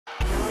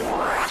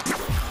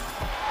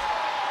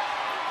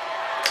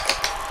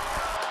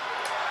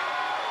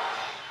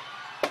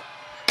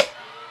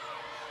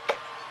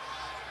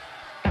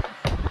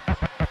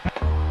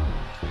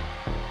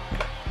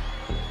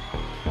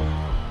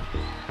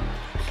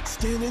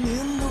standing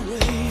in the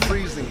rain.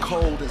 Freezing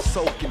cold and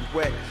soaking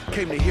wet,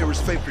 came to hear his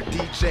favorite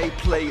DJ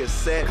play a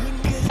set.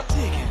 Couldn't get a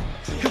ticket.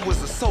 It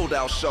was a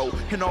sold-out show,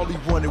 and all he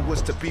wanted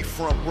was to be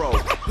front row.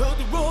 Heard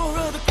the roar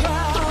of the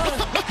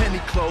crowd, And he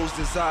closed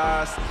his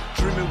eyes,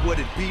 dreaming what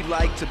it'd be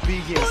like to be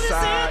put his hand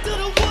inside. to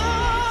the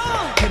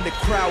wall. And the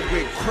crowd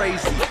went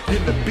crazy,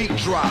 then the beat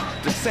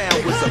dropped, the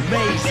sound was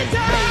amazing.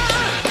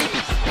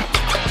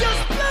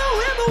 Just blew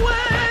him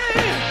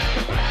away.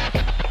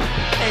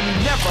 And he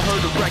never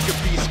heard a record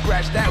be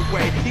scratched that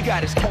way. He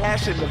got his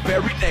cash in the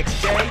very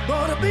next day.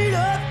 Bought a beat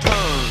up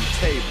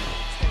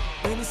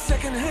Turntable. in a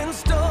second-hand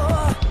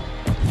store.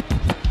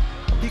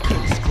 He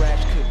couldn't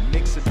scratch, couldn't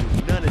mix or do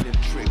none of them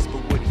tricks,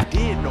 but what he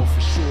did know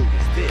for sure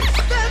was this.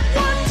 That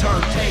one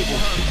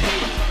Turntable.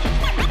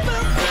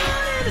 felt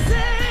good in his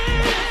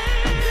hand.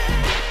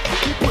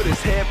 He put his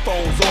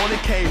headphones on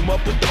and came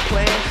up with the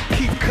plan.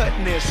 Keep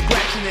cutting and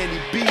scratching and he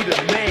beat a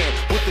man.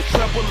 With the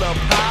treble up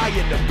high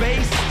and the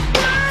bass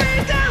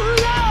Way down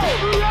low.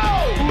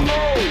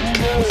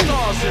 with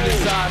stars in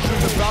his eyes,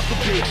 dreaming about the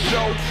big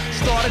show.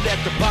 Started at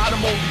the bottom,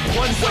 only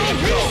one way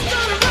to He go.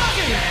 started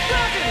rocking.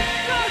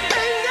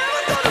 Ain't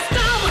never gonna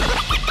stop.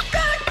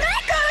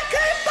 Gotta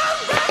keep on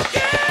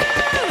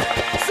rocking.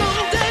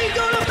 Someday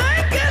gonna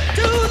make it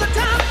to the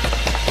top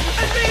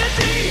and be a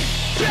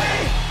DJ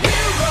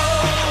hero.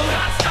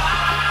 Got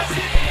stars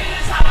in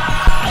his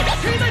eyes.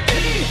 He's a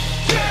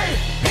DJ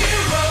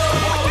hero.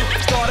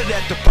 Started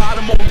at the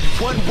bottom, only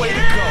one way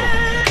to go.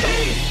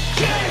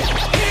 DJ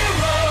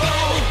hero.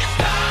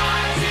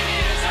 Stars in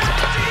his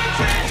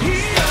eyes. DJ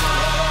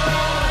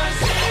stars.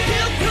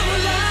 He'll come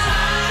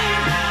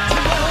alive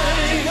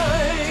tonight.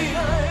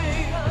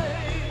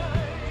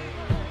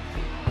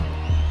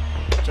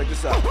 Check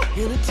this out.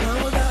 In a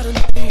town without a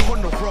name.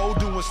 On the road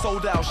doing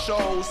sold out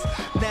shows.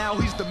 Now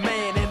he's the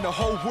man and the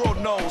whole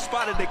world knows.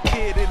 Spotted a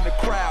kid in the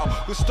crowd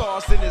with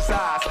stars in his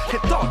eyes.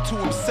 And thought to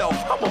himself,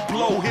 I'ma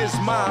blow his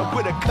mind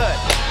with a cut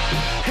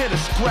and a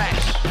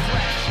scratch.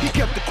 He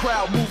kept the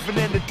crowd moving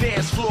and the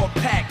dance floor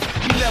packed.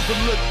 He never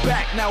looked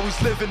back, now he's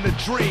living the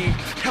dream.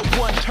 That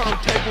one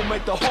turntable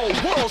made the whole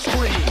world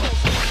scream.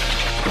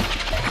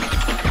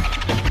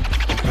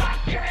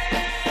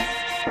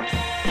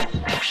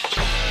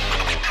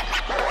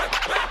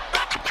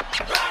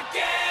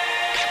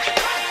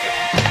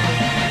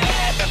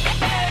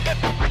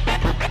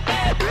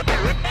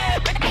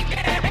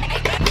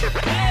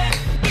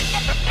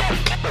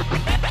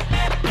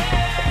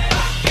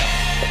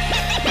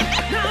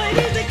 Now it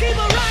needs to keep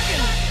on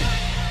rocking.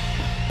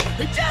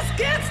 It just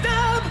can't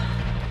stop.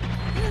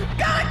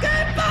 Gotta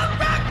keep on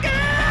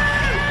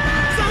rocking.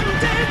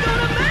 Someday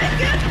gonna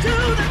make it to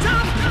the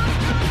top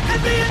and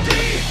be a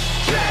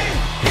DJ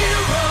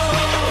hero.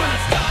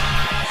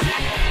 Stars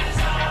in his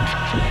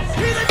eyes.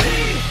 He's a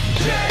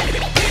DJ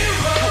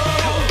hero.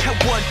 That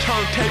one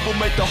turntable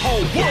made the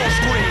whole world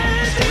scream.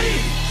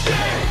 DJ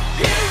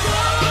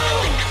hero.